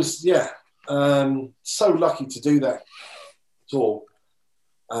 So I was, so lucky to do that tour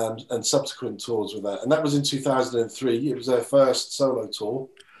and subsequent tours with her. And that was in 2003. It was her first solo tour.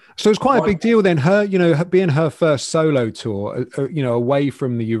 So it's quite a big deal then, her, you know, being her first solo tour, you know, away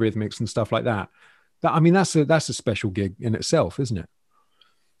from the Eurythmics and stuff like that. I mean, that's a special gig in itself, isn't it?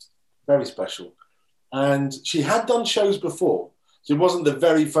 Very special. And she had done shows before. So it wasn't the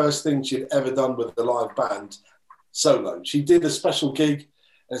very first thing she'd ever done with the live band solo. She did a special gig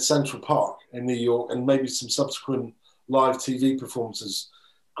at Central Park in New York and maybe some subsequent live TV performances.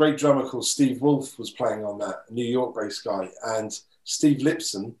 Great drummer called Steve Wolf was playing on that, a New York-based guy. And Steve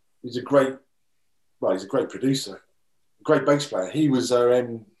Lipson, he's a great producer, a great bass player. He was her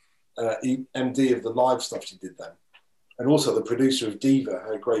MD of the live stuff she did then. And also the producer of Diva,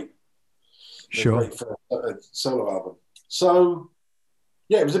 her great solo album. So,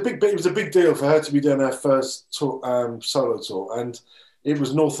 yeah, it was a big deal for her to be doing her first tour, solo tour. And it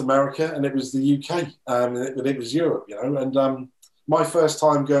was North America and it was the UK, and it was Europe, you know. And my first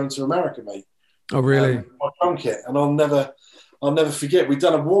time going to America, mate. Oh, really? I drunk it, and I'll never forget. We'd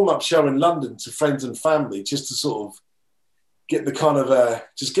done a warm-up show in London to friends and family, just to sort of get the kind of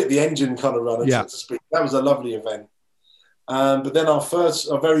just get the engine kind of running, so to speak. That was a lovely event. But then our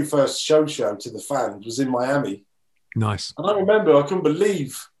very first show to the fans was in Miami. Nice. And I remember I couldn't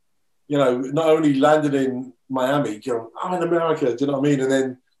believe, you know, not only landed in Miami, going, I'm in America, do you know what I mean? And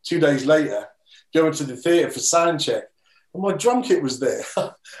then 2 days later, going to the theatre for sound check, and my drum kit was there.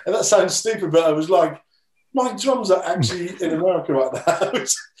 And that sounds stupid, but I was like, my drums are actually in America right now.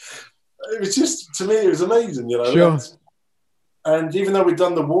 It was just, to me, it was amazing, you know. Sure. And even though we'd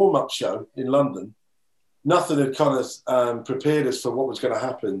done the warm-up show in London, nothing had kind of prepared us for what was going to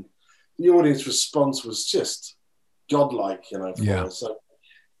happen. The audience response was just godlike, you know. For us. So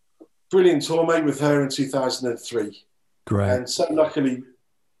brilliant tour, mate, with her in 2003. Great. And so luckily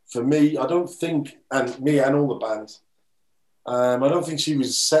for me, I don't think, and me and all the bands, I don't think she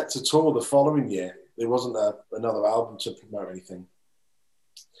was set to tour the following year. There wasn't another album to promote or anything.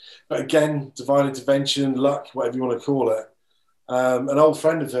 But again, divine intervention, luck, whatever you want to call it. An old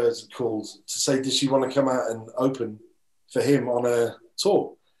friend of hers had called to say, did she want to come out and open for him on a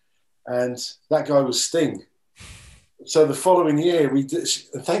tour? And that guy was Sting. So the following year, we did.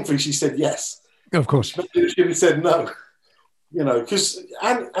 Thankfully, she said yes. Of course. She would have said no, you know, because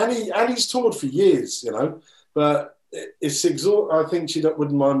Annie's toured for years, you know, but it's I think she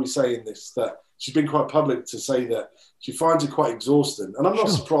wouldn't mind me saying this, that she's been quite public to say that she finds it quite exhausting. And I'm not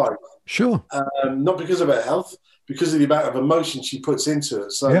surprised. Sure. Not because of her health, because of the amount of emotion she puts into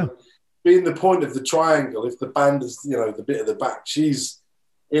it. So being the point of the triangle, if the band is, you know, the bit at the back, she's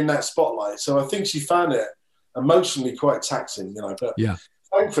in that spotlight. So I think she found it emotionally quite taxing, you know. But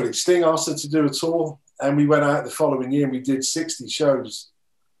thankfully, Sting asked her to do a tour, and we went out the following year and we did 60 shows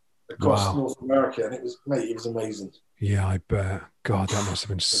across North America, and it was amazing. Yeah, I bet. God, that must have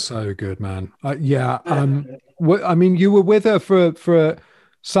been so good, man. I mean, you were with her for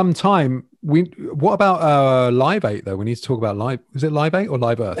some time. What about Live 8 though? We need to talk about Live. Was it Live 8 or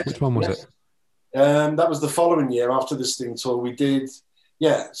Live Earth? Which one was it? That was the following year after the Sting tour. We did,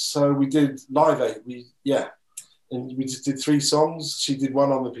 so we did Live 8. And we just did 3 songs. She did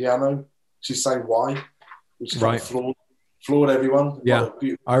one on the piano. She sang Why, which kind of floored everyone. Yeah,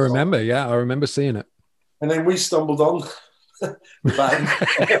 I remember. Song. Yeah, I remember seeing it. And then we stumbled on the band.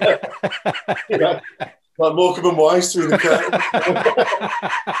 You know, like Morecambe and Wise through the curtain.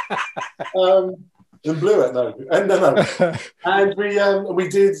 And blew it, no. And we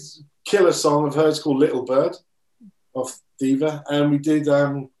did Killer Song of hers called Little Bird of Diva. And we did,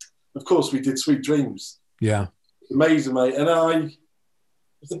 of course, we did Sweet Dreams. Yeah. Amazing, mate. And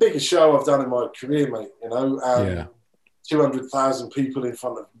it's the biggest show I've done in my career, mate. You know, 200,000 people in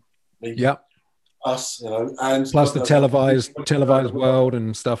front of me. Yeah. Us, you know, and plus the televised world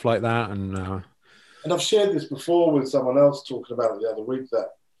and stuff like that. And I've shared this before with someone else talking about it the other week, that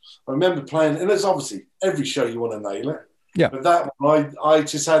I remember playing, and it's obviously every show you want to nail it. Yeah. But that one, I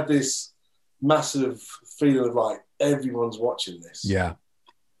just had this massive feeling of like, everyone's watching this. Yeah.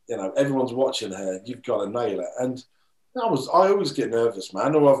 You know, everyone's watching her. You've got to nail it. And I always get nervous,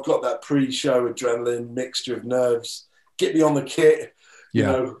 man. Or I've got that pre-show adrenaline mixture of nerves. Get me on the kit. You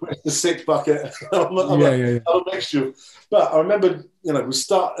know, the 6 bucket. I'm a mixture. But I remember, you know, we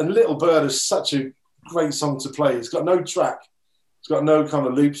start, and Little Bird is such a great song to play. It's got no track. It's got no kind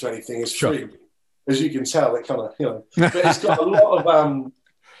of loops or anything. It's free. As you can tell, it kind of, you know, but it's got a lot of,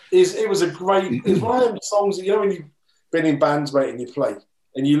 it's one of them songs that, you know, when you've been in bands, mate, and you play,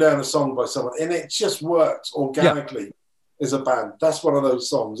 and you learn a song by someone, and it just works organically as a band. That's one of those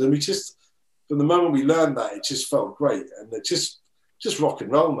songs. And we just, from the moment we learned that, it just felt great. And it just rock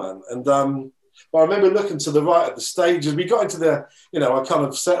and roll, man. And but I remember looking to the right of the stage as we got into the, you know, I kind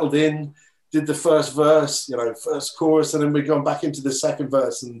of settled in, did the first verse, you know, first chorus, and then we'd gone back into the second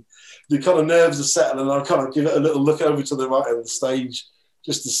verse, and the kind of nerves are settling, and I kind of give it a little look over to the right of the stage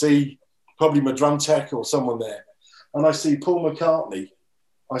just to see probably my drum tech or someone there. And I see Paul McCartney,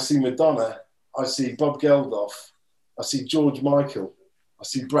 I see Madonna, I see Bob Geldof, I see George Michael, I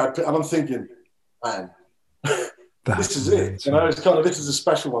see Brad Pitt, and I'm thinking, man, this is it. You know, it's kind of, this is a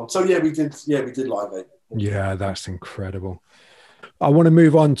special one. So we did Live 8. Yeah, that's incredible. I want to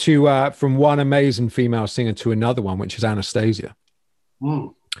move on to from one amazing female singer to another one, which is Anastasia.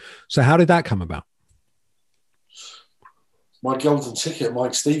 So how did that come about? My golden ticket,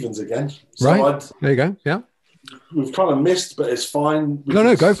 Mike Stevens again. So right. There you go. Yeah. We've kind of missed, but it's fine.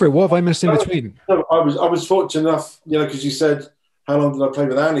 No, go for it. What have I missed in between? No, I was fortunate enough, because you said, how long did I play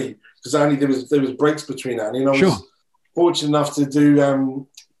with Annie? Because Annie, there was breaks between Annie, and fortunate enough to do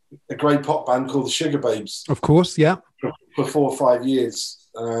a great pop band called the Sugar Babes. Of course, yeah. For 4 or 5 years.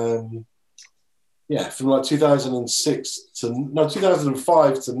 Yeah, from like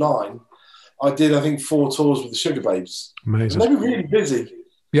 2005 to 9, I did, I think, 4 tours with the Sugar Babes. Amazing. And they were really busy.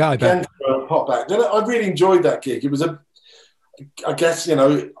 Yeah, I bet. For a pop act. And I really enjoyed that gig. It was I guess,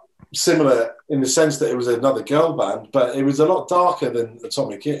 similar in the sense that it was another girl band, but it was a lot darker than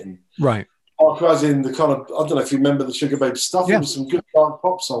Atomic Kitten. Right. As in the kind of, I don't know if you remember the Sugar Babes stuff. Yeah. There was some good dark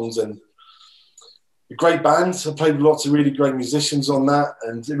pop songs and a great band. I played with lots of really great musicians on that,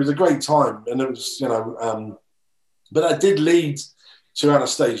 and it was a great time. And it was, but that did lead to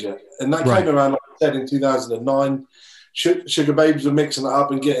Anastasia, and that came around, like I said, in 2009. Sugar Babes were mixing it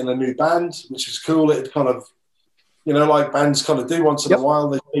up and getting a new band, which was cool. It kind of, like bands kind of do once in a while,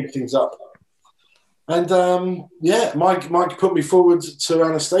 they pick things up. And Mike put me forward to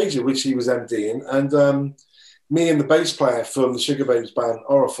Anastasia, which he was MDing, and me and the bass player from the Sugar Babes band,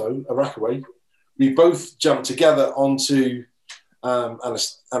 Orifo, Arakaway, we both jumped together onto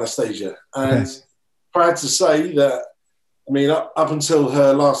Anastasia. And proud to say that, up until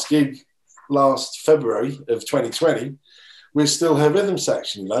her last gig last February of 2020, we're still her rhythm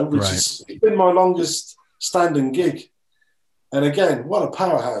section, which has been my longest standing gig. And again, what a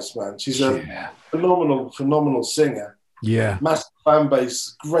powerhouse, man. She's a phenomenal singer. Yeah. Massive fan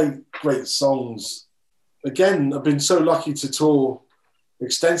base, great songs. Again, I've been so lucky to tour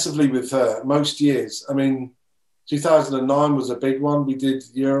extensively with her most years. 2009 was a big one. We did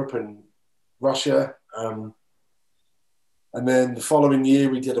Europe and Russia. And then the following year,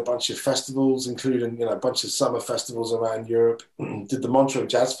 we did a bunch of festivals, including, a bunch of summer festivals around Europe. Did the Montreux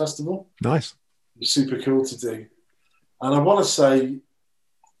Jazz Festival. Nice. It was super cool to do. And I want to say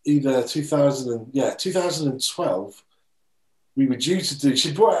either 2012, we were due to do,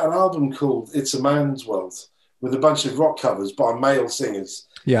 she brought out an album called It's a Man's World with a bunch of rock covers by male singers.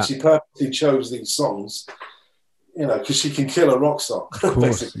 Yeah. She purposely chose these songs, because she can kill a rock song. Of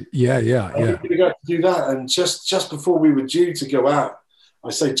course. Yeah. We got to do that. And just before we were due to go out,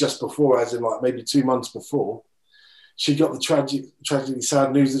 I say just before, as in like maybe 2 months before, she got the tragically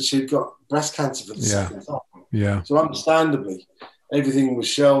sad news that she'd got breast cancer for the second time. Yeah. So understandably, everything was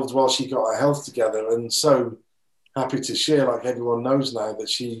shelved while she got her health together. And so happy to share, like everyone knows now, that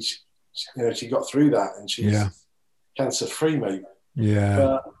she got through that and she's cancer free, mate. Yeah.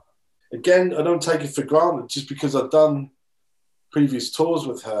 But again, I don't take it for granted just because I've done previous tours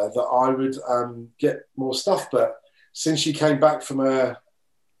with her that I would get more stuff. But since she came back from her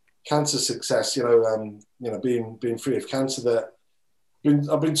cancer success, being free of cancer, that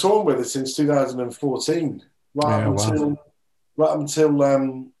I've been touring with her since 2014, right up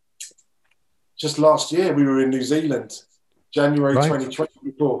until just last year. We were in New Zealand, January 2020,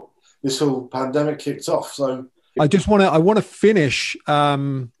 before this whole pandemic kicked off. So I want to finish.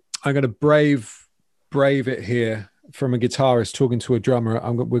 I'm going to brave it here from a guitarist talking to a drummer.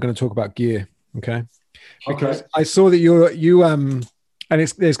 We're going to talk about gear, okay? Because I saw that you and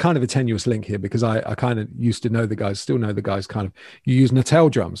there's kind of a tenuous link here because I kind of used to know the guys, still know the guys. Kind of, you use Natel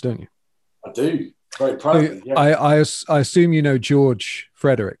drums, don't you? I do. Very proudly. Yeah. I assume you know George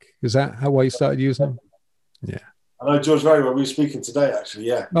Frederick. Is that why you started using him? Yeah. I know George very well. We were speaking today, actually.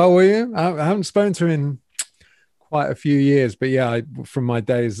 Yeah. Oh, were you? I haven't spoken to him in quite a few years, but yeah, from my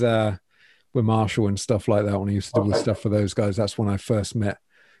days with Marshall and stuff like that, when I used to do the stuff for those guys, that's when I first met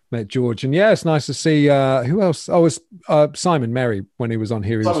George. And yeah, it's nice to see who else. Oh, it was Simon Merry when he was on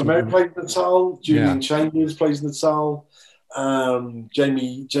here. Simon Merry played Natal. Julian Chambers plays Natal.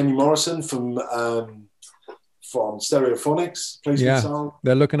 Jamie Morrison from Stereophonics plays Natal.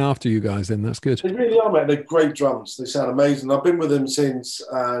 They're looking after you guys then. That's good. They really are, mate. They're great drums. They sound amazing. I've been with them since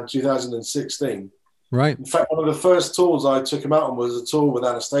 2016. Right. In fact, one of the first tours I took him out on was a tour with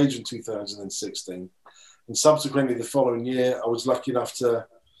Anastasia in 2016. And subsequently, the following year, I was lucky enough to,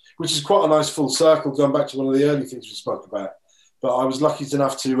 which is quite a nice full circle, going back to one of the early things we spoke about. But I was lucky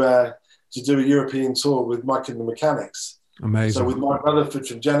enough to do a European tour with Mike and the Mechanics. Amazing. So with Mike Rutherford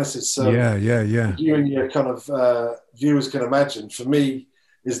from Genesis. So yeah. You and your kind of viewers can imagine, for me,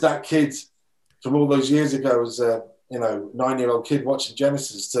 is that kid from all those years ago as a 9-year-old kid watching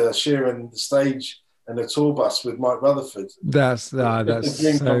Genesis to sharing the stage and a tour bus with Mike Rutherford. That's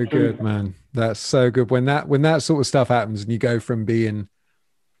so good, man. That's so good when that sort of stuff happens and you go from being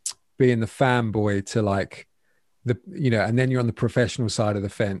the fanboy to like and then you're on the professional side of the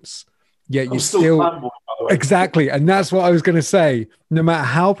fence. Yet you're still fanboy, by the way. Exactly, and that's what I was going to say. No matter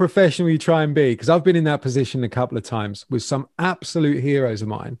how professional you try and be, because I've been in that position a couple of times with some absolute heroes of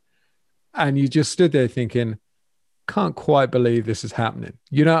mine, and you just stood there thinking, can't quite believe this is happening.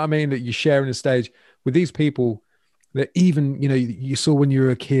 You know what I mean? That you're sharing a stage with these people that even, you saw when you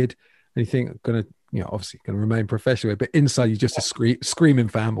were a kid and you think, gonna, obviously gonna remain professional, but inside you're just a screaming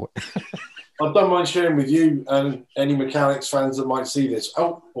fanboy. I don't mind sharing with you and any mechanics fans that might see this.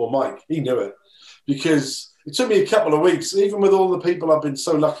 Oh, or Mike, he knew it, because it took me a couple of weeks, even with all the people I've been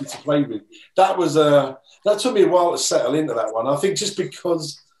so lucky to play with. That took me a while to settle into that one. I think just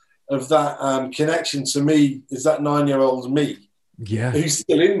because of that connection to me is that 9-year-old me, Yeah. who's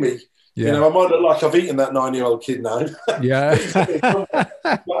still in me. Yeah. I might look like I've eaten that 9-year-old kid now. Yeah.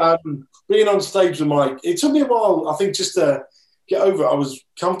 But, being on stage with Mike, it took me a while, I think, just to get over it. I was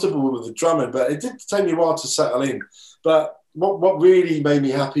comfortable with the drumming, but it did take me a while to settle in. But what really made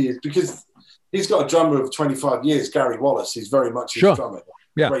me happy is because he's got a drummer of 25 years, Gary Wallace. He's very much his drummer.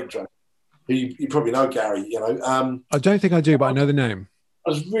 Yeah. Great drummer. You probably know Gary, I don't think I do, but I know the name.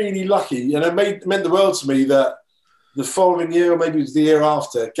 I was really lucky, and it meant the world to me that the following year, or maybe it was the year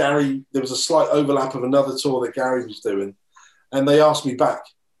after, there was a slight overlap of another tour that Gary was doing, and they asked me back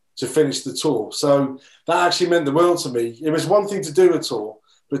to finish the tour. So that actually meant the world to me. It was one thing to do a tour,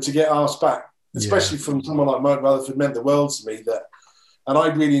 but to get asked back, especially from someone like Mike Rutherford, meant the world to me. And I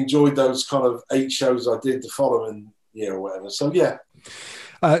really enjoyed those kind of 8 shows I did the following year or whatever. So, yeah.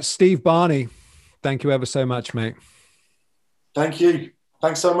 Steve Barney, thank you ever so much, mate. Thank you.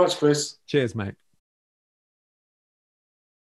 Thanks so much, Chris. Cheers, mate.